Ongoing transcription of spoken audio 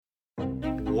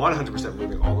100%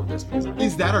 moving all of this music.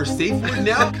 Is that our safe word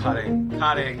now? Cutting.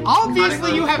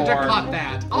 Obviously you have to cut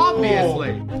that.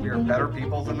 Obviously. We are better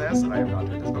people than this, and I am not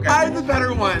doing this. Okay. I'm the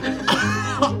better one.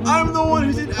 I'm the one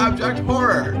who's in abject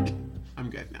horror. I'm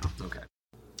good now. Okay.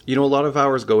 You know, a lot of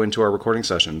hours go into our recording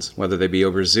sessions, whether they be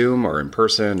over Zoom or in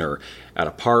person or at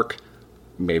a park,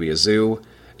 maybe a zoo.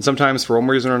 And sometimes, for one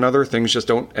reason or another, things just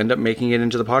don't end up making it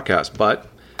into the podcast. But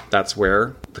that's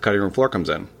where the cutting room floor comes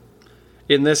in.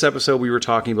 In this episode, we were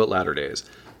talking about latter days,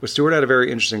 but Stuart had a very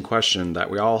interesting question that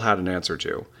we all had an answer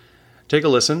to. Take a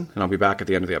listen, and I'll be back at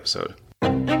the end of the episode.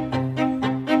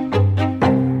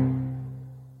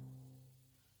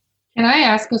 Can I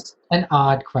ask us an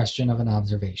odd question of an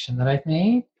observation that I've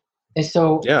made?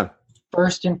 So, Yeah.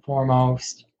 First and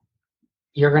foremost,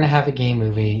 you're going to have a gay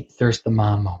movie. There's the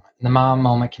mom moment. And the mom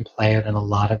moment can play out in a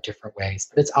lot of different ways,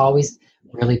 but it's always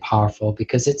really powerful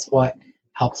because it's what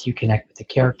helps you connect with the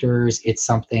characters. It's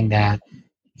something that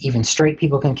even straight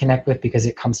people can connect with because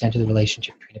it comes down to the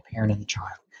relationship between a parent and the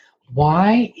child.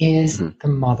 Why is the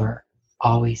mother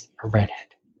always a redhead?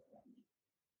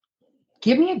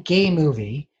 Give me a gay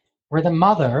movie where the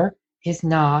mother is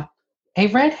not a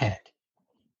redhead.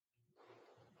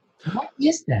 What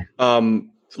is that?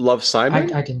 Love,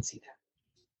 Simon? I didn't see that.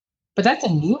 But that's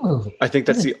a new movie. I think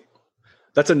that's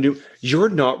a new... You're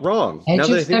not wrong. Edge now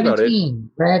that I of think about it.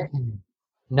 17, redhead.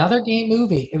 Another gay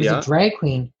movie. It was a drag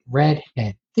queen,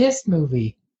 redhead. This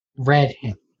movie,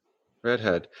 redhead.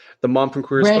 Redhead. The mom from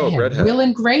Queer as Folk, redhead. Will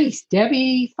and Grace,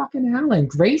 Debbie fucking Allen.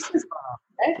 Grace's mom,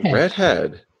 redhead.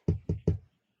 Redhead.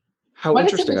 How What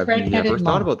is it interesting. with I've redheaded never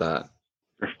thought mom? about that.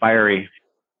 They're fiery.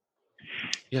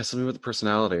 Yeah, something with the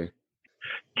personality.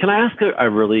 Can I ask a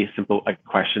really simple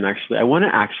question, actually? I want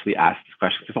to actually ask this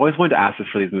question because I've always wanted to ask this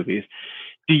for these movies.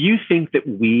 Do you think that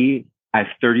we, as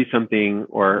 30-something,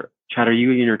 or Chad, are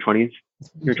you in your 20s?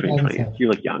 You're 20s. You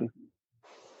look young.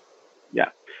 Yeah.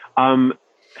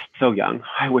 So young.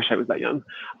 I wish I was that young.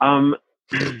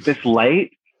 This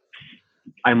light,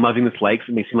 I'm loving this light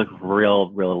because it makes me look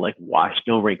real like washed,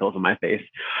 no wrinkles on my face.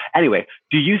 Anyway,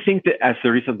 do you think that as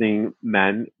 30-something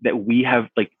men that we have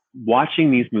like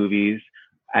watching these movies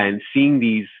and seeing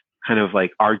these kind of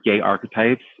like our gay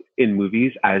archetypes in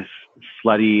movies as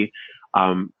slutty,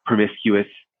 promiscuous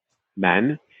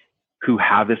men who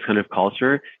have this kind of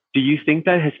culture, do you think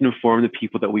that has informed the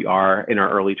people that we are in our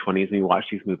early 20s when we watch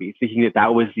these movies, thinking that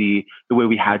that was the way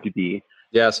we had to be?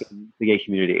 Yes. In the gay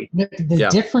community. The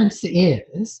difference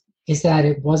is that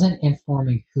it wasn't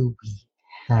informing who we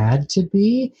had to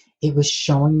be. It was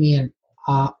showing me an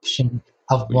option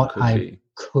of what I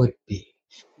could be.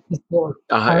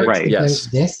 Right. Yes.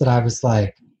 This that I was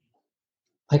like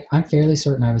I'm fairly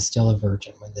certain I was still a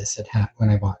virgin when this had happened when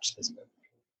I watched this movie.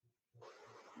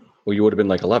 Well, you would have been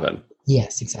like 11.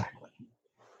 Yes, exactly.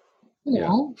 You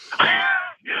know?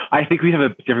 I think we'd have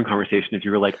a different conversation if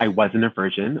you were like, I wasn't a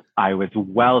virgin. I was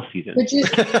well seasoned. Which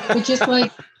is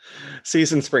like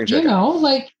seasoned spring chicken. You know,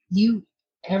 like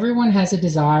everyone has a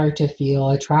desire to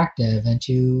feel attractive and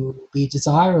to be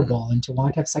desirable and to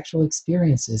want to have sexual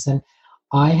experiences. And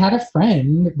I had a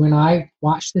friend when I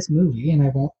watched this movie, and I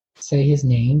won't say his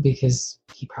name because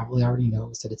he probably already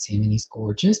knows that it's him and he's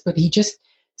gorgeous, but he just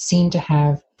seemed to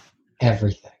have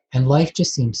everything. And life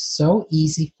just seemed so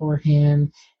easy for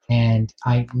him. And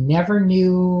I never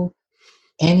knew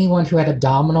anyone who had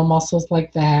abdominal muscles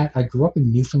like that. I grew up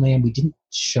in Newfoundland. We didn't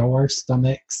show our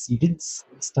stomachs. You didn't see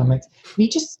stomachs.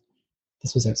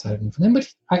 This was outside of Newfoundland,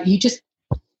 but he just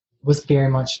was very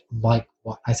much like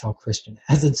what I saw Christian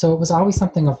as. And so it was always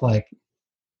something of like,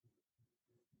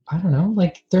 I don't know,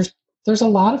 like there's a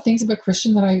lot of things about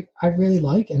Christian that I really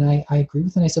like and I agree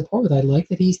with and I support with. I like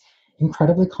that he's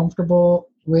incredibly comfortable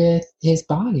with his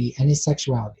body and his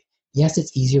sexuality. Yes,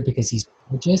 it's easier because he's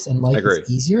religious and life is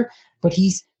easier, but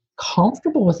he's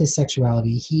comfortable with his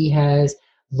sexuality. He has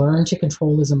learned to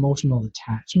control his emotional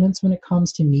attachments when it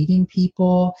comes to meeting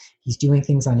people. He's doing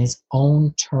things on his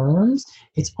own terms.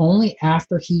 It's only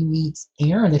after he meets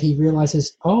Aaron that he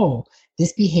realizes, oh,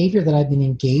 this behavior that I've been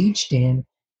engaged in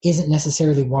isn't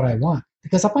necessarily what I want.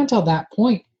 Because up until that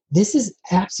point, this has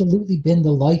absolutely been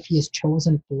the life he has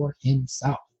chosen for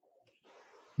himself.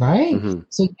 Right? Mm-hmm.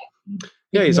 So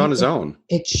yeah, he's on his own.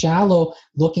 It's shallow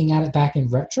looking at it back in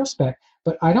retrospect,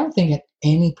 but I don't think at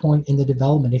any point in the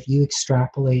development, if you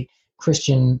extrapolate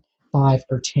Christian 5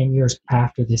 or 10 years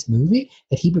after this movie,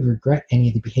 that he would regret any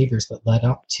of the behaviors that led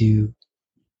up to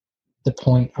the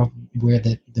point of where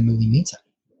the movie meets him.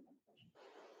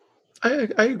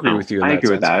 I agree with you. I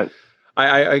agree with that.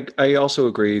 I also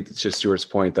agree to Stuart's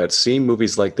point that seeing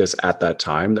movies like this at that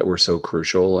time that were so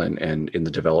crucial and in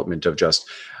the development of just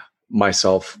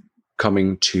myself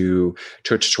coming to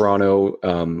Toronto,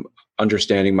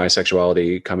 understanding my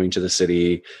sexuality, coming to the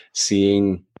city,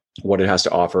 seeing what it has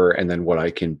to offer, and then what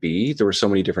I can be. There were so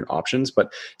many different options,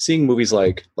 but seeing movies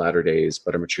like Latter Days,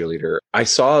 But I'm a Cheerleader, I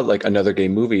saw like another gay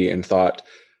movie and thought,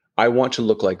 I want to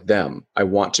look like them. I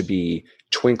want to be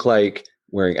twink-like,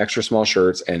 wearing extra small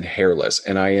shirts and hairless.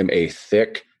 And I am a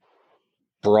thick,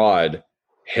 broad,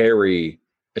 hairy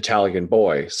Italian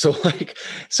boy. So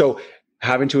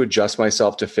having to adjust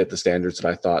myself to fit the standards that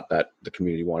I thought that the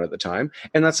community wanted at the time.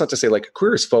 And that's not to say like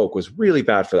Queer as Folk was really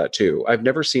bad for that too. I've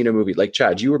never seen a movie like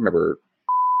Chad. You remember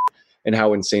and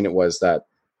how insane it was that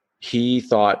he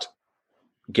thought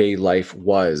gay life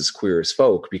was Queer as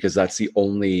Folk because that's the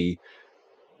only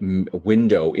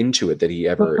window into it that he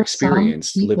ever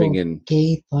experienced living in.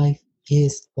 Gay life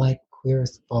is like Queer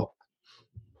as Folk.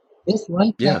 This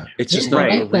life, it's just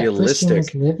not a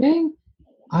realistic living.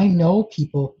 I know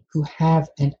people who have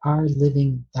and are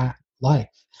living that life.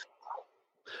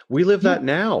 We live that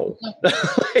now.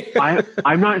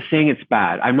 I'm not saying it's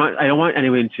bad. I don't want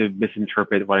anyone to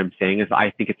misinterpret what I'm saying as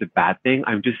I think it's a bad thing.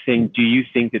 I'm just saying, do you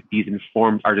think that these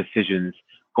informed our decisions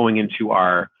going into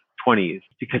our 20s?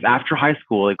 Because after high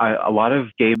school, like, a lot of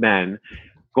gay men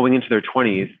going into their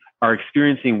 20s are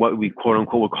experiencing what we quote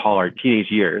unquote would call our teenage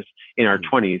years in our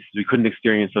 20s. We couldn't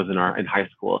experience those in high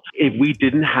school. If we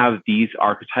didn't have these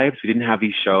archetypes, we didn't have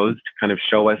these shows to kind of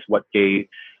show us what gay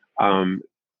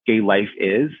life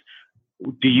is,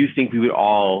 do you think it'd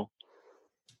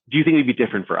be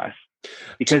different for us?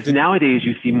 Because nowadays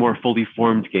you see more fully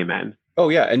formed gay men. Oh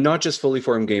yeah, and not just fully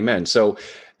formed gay men. So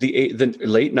the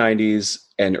late 90s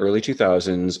and early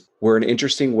 2000s were an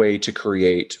interesting way to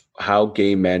create how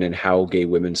gay men and how gay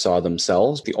women saw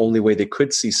themselves. The only way they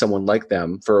could see someone like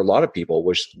them for a lot of people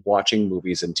was watching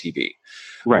movies and TV.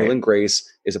 Right. Will and Grace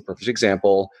is a perfect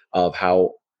example of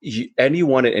how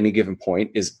anyone at any given point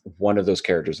is one of those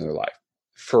characters in their life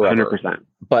forever. 100%.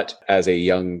 But as a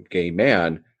young gay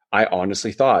man, I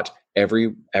honestly thought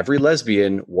every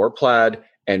lesbian wore plaid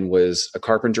and was a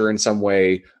carpenter in some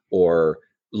way, or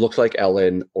looked like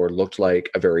Ellen, or looked like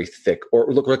a very thick,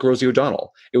 or looked like Rosie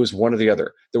O'Donnell. It was one or the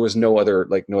other. There was no other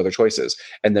choices.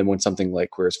 And then when something like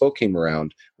Queer as Folk came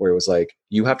around, where it was like,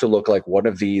 you have to look like one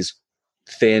of these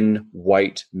thin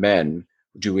white men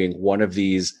doing one of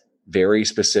these very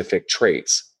specific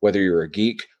traits, whether you're a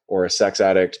geek or a sex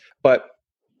addict. But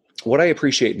what I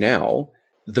appreciate now,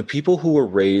 the people who were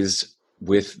raised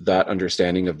with that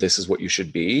understanding of this is what you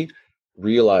should be,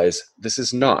 realize this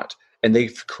is not. And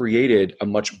they've created a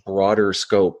much broader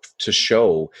scope to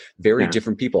show very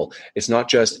different people. It's not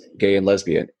just gay and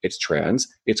lesbian. It's trans,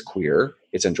 it's queer,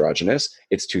 it's androgynous,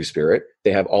 it's two-spirit.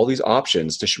 They have all these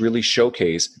options to really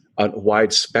showcase a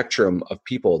wide spectrum of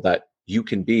people that you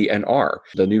can be and are.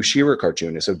 The new She-Ra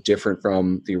cartoon is so different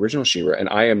from the original She-Ra. And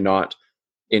I am not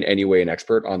in any way an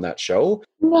expert on that show.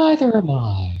 Neither am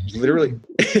I. Literally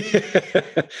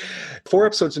 4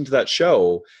 episodes into that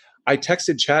show, I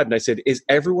texted Chad and I said, is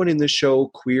everyone in this show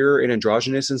queer and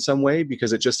androgynous in some way?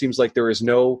 Because it just seems like there's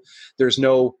no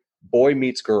boy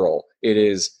meets girl.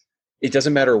 It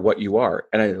doesn't matter what you are.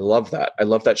 And I love that. I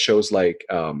love that shows like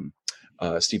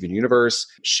Steven Universe,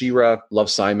 She-Ra,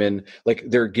 Love, Simon, like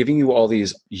they're giving you all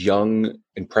these young,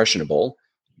 impressionable,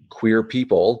 queer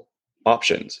people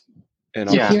options. And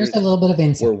so here's a little bit of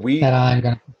insight that I'm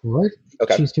going to put forward.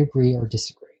 Okay. Choose to agree or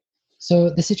disagree.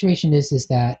 So the situation is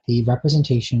that the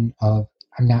representation of,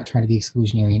 I'm not trying to be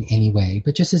exclusionary in any way,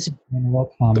 but just as a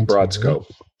general commentary, the broad scope,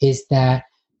 is that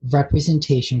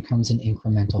representation comes in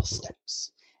incremental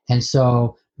steps. And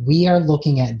so we are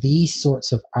looking at these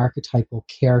sorts of archetypal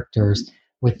characters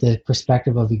with the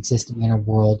perspective of existing in a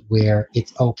world where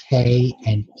it's okay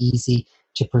and easy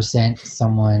to present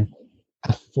someone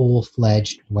a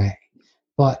full-fledged way.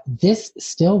 But this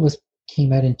still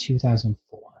came out in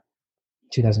 2004.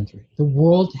 2003. The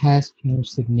world has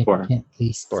changed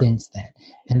significantly since then.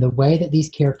 And the way that these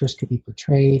characters could be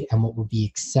portrayed and what would be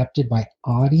accepted by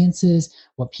audiences,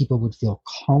 what people would feel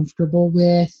comfortable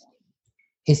with,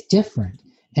 is different.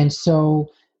 And so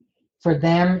for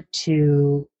them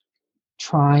to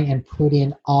try and put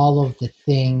in all of the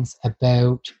things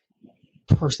about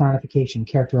personification,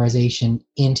 characterization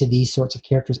into these sorts of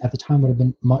characters at the time would have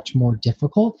been much more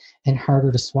difficult and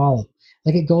harder to swallow.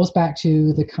 Like, it goes back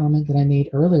to the comment that I made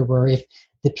earlier, where if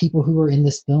the people who were in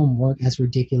this film weren't as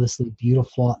ridiculously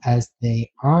beautiful as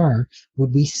they are,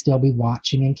 would we still be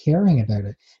watching and caring about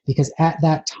it? Because at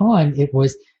that time, it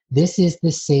was, this is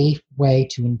the safe way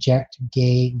to inject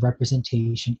gay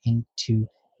representation into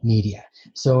media.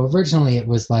 So originally it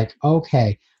was like,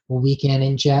 okay, well, we can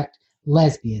inject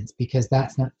lesbians because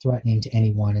that's not threatening to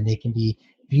anyone, and they can be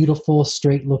beautiful,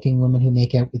 straight-looking women who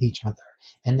make out with each other.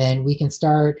 And then we can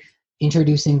start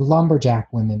introducing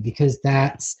lumberjack women because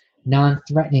that's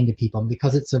non-threatening to people. And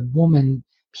because it's a woman,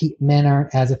 men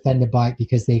aren't as offended by it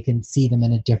because they can see them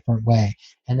in a different way.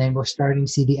 And then we're starting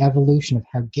to see the evolution of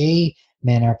how gay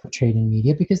men are portrayed in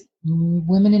media because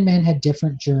women and men had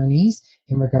different journeys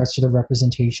in regards to the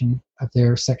representation of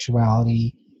their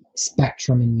sexuality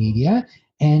spectrum in media.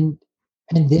 And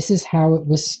this is how it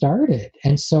was started.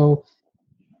 And so,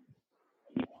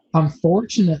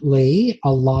 unfortunately,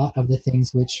 a lot of the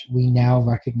things which we now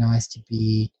recognize to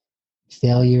be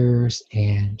failures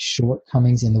and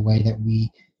shortcomings in the way that we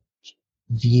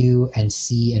view and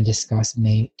see and discuss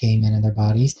gay men and their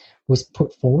bodies was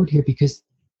put forward here because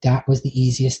that was the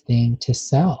easiest thing to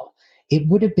sell. It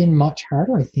would have been much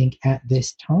harder, I think, at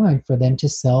this time for them to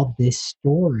sell this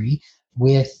story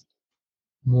with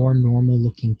more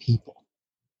normal-looking people.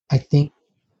 I think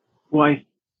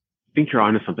you're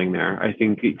onto something there. I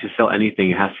think to sell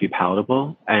anything, it has to be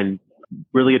palatable, and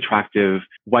really attractive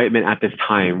white men at this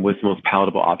time was the most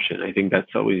palatable option. I think that's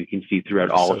what you can see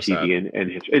throughout all of TV and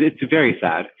history. It's very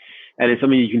sad. And it's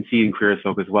something you can see in Queer as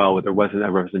Folk as well, where there wasn't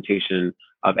a representation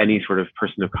of any sort of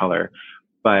person of color.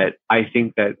 But I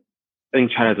think Chad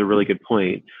has a really good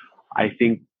point. I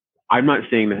think I'm not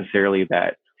saying necessarily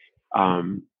that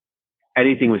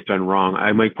anything was done wrong.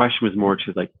 My question was more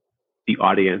to like the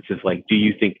audience is like, do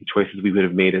you think the choices we would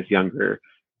have made as younger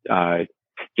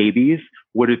babies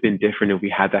would have been different if we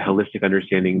had that holistic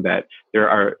understanding that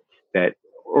that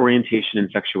orientation and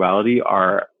sexuality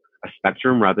are a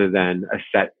spectrum rather than a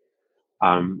set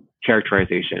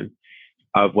characterization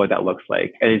of what that looks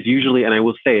like? And it's usually, and I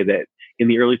will say that in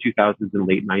the early 2000s and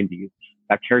late 90s,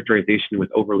 that characterization was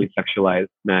overly sexualized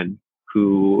men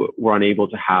who were unable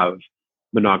to have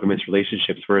monogamous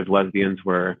relationships, whereas lesbians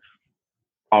were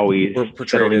always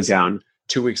settling down.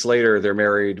 2 weeks later, they're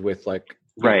married with like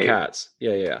cats.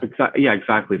 Yeah.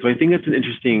 Exactly. So I think that's an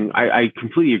interesting. I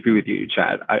completely agree with you,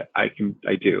 Chad. I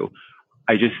do.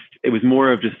 It was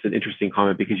more of just an interesting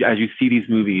comment because as you see these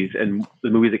movies and the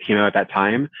movies that came out at that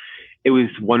time, it was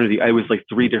like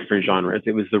three different genres.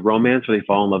 It was the romance where they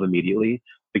fall in love immediately,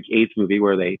 the AIDS movie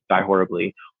where they die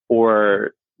horribly,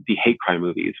 or the hate crime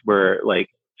movies where like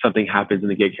something happens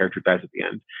and the gay character dies at the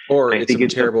end. Or it's a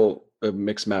terrible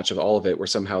mixed match of all of it where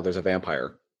somehow there's a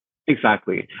vampire.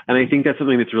 Exactly. And I think that's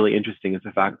something that's really interesting is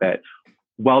the fact that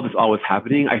while this all was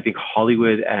happening, I think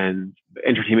Hollywood and the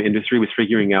entertainment industry was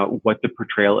figuring out what the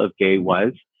portrayal of gay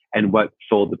was and what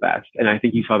sold the best. And I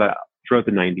think you saw that throughout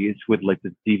the 90s with like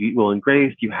the TV Will and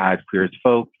Grace. You had Queer as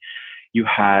Folk. You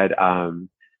had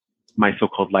My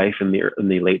So-Called Life in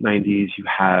the late 90s. You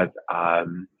had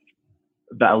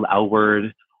the L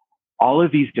Word. All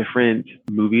of these different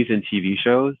movies and TV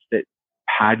shows that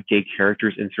had gay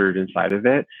characters inserted inside of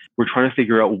it. We're trying to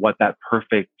figure out what that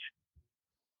perfect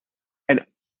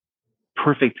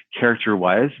character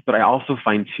was. But I also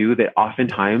find too that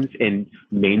oftentimes in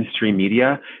mainstream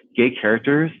media, gay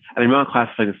characters, and I'm not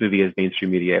classifying this movie as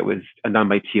mainstream media. It was done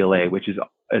by TLA, which is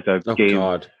a gay.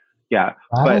 God. Yeah,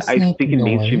 but I think in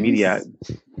mainstream media.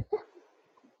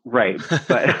 Right.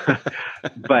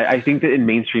 But I think that in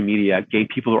mainstream media, gay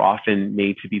people are often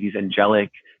made to be these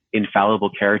angelic, infallible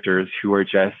characters who are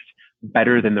just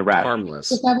better than the rest. Harmless.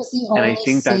 But that was the only and I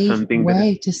think that's something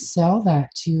way to sell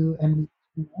that to.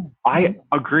 I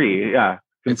agree. Yeah.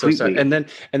 Completely. So and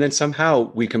then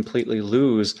somehow we completely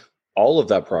lose all of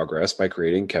that progress by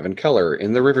creating Kevin Keller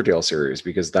in the Riverdale series,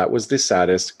 because that was the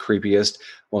saddest, creepiest,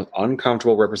 most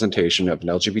uncomfortable representation of an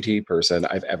LGBT person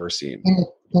I've ever seen.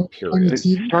 Period.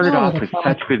 It started off with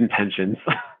such good intentions.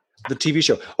 The TV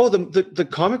show. Oh, the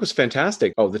comic was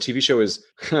fantastic. Oh, the TV show is,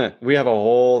 we have a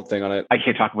whole thing on it. I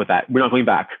can't talk about that. We're not going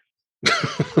back.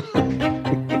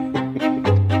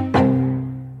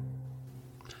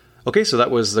 Okay, so that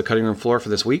was the cutting room floor for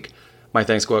this week. My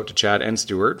thanks go out to Chad and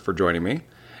Stuart for joining me.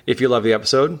 If you love the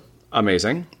episode,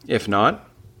 amazing. If not,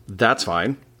 that's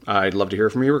fine. I'd love to hear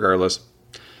from you regardless.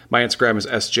 My Instagram is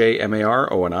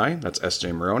SJMARONI. That's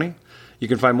SJ Maroney. You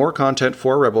can find more content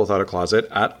for Rebel Without a Closet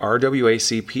at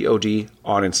RWACPOD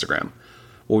on Instagram.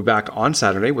 We'll be back on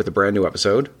Saturday with a brand new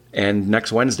episode, and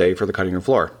next Wednesday for the cutting room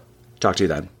floor. Talk to you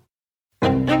then.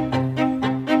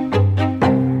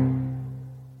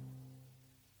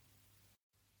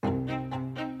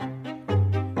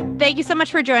 Thank you so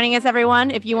much for joining us,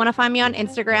 everyone. If you want to find me on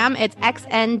Instagram, it's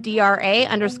XNDRA_DESIGN,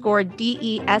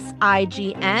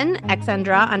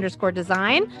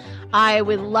 Xndra_design. I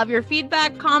would love your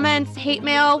feedback, comments, hate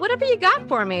mail, whatever you got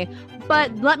for me.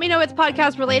 But let me know it's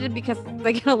podcast related because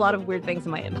I get a lot of weird things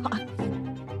in my inbox.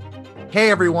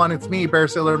 Hey everyone, it's me, Bear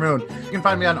Sailor Moon. You can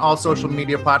find me on all social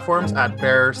media platforms at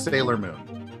Bear Sailor Moon.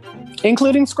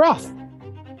 including Scruff.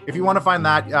 If you want to find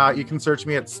that, you can search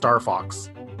me at Star Fox.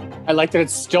 I like that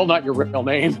it's still not your real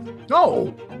name.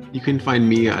 No. You can find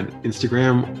me on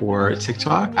Instagram or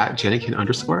TikTok at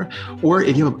Jennikin_. Or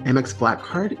if you have an Amex Black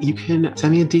Card, you can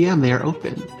send me a DM. They are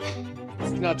open.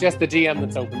 It's not just the DM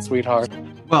that's open, sweetheart.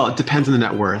 Well, it depends on the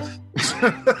net worth.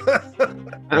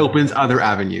 That opens other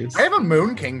avenues. I have a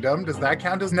Moon Kingdom. Does that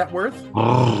count as net worth?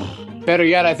 Oh. Better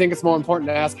yet, I think it's more important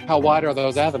to ask how wide are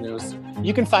those avenues.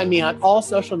 You can find me on all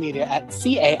social media at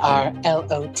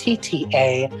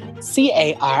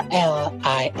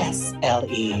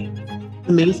CarlottaCarlisle.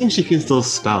 Amazing she can still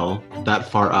spell that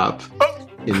far up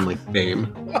in like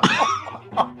fame.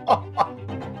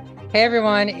 Hey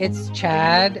everyone, it's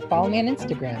Chad. Follow me on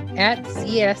Instagram at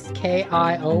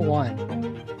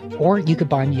CSKIO1. Or you could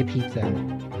buy me a pizza.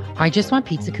 I just want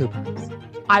pizza coupons.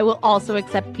 I will also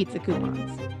accept pizza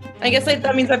coupons. I guess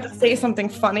that means I have to say something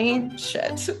funny.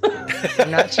 Shit.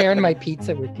 I'm not sharing my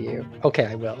pizza with you. Okay,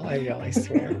 I will, I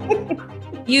swear.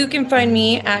 You can find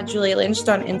me at Julia Lynch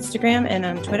on Instagram and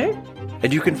on Twitter.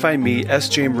 And you can find me,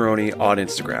 SJ Maroney, on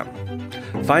Instagram.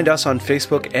 Find us on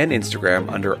Facebook and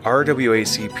Instagram under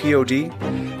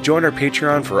RWACPOD. Join our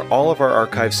Patreon for all of our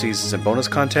archive seasons and bonus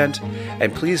content.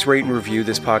 And please rate and review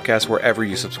this podcast wherever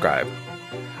you subscribe.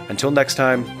 Until next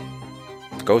time,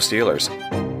 go Steelers.